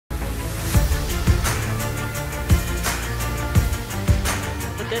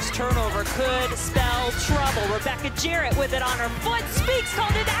This turnover could spell trouble. Rebecca Jarrett with it on her foot. Speaks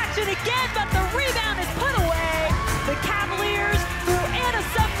called into action again, but the rebound is put away. The Cavaliers, through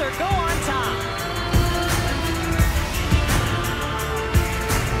WSOCCER, go on top.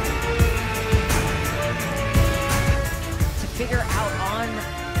 To figure out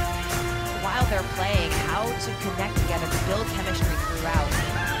while they're playing, how to connect together, to build chemistry throughout.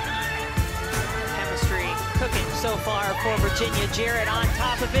 Chemistry cooking so far for Virginia. Jarrett on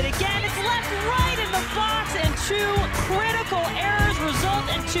top of it again. It's left right in the box, and two critical errors result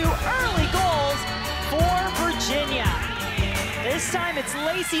in two early goals for Virginia. This time it's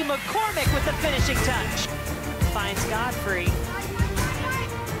Lacey McCormick with the finishing touch. Finds Godfrey.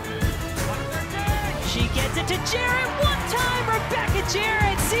 She gets it to Jarrett one time. Rebecca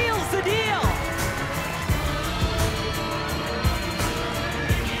Jarrett seals the deal.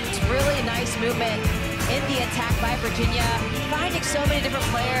 It's really nice movement in the attack by Virginia, finding so many different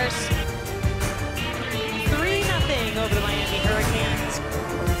players.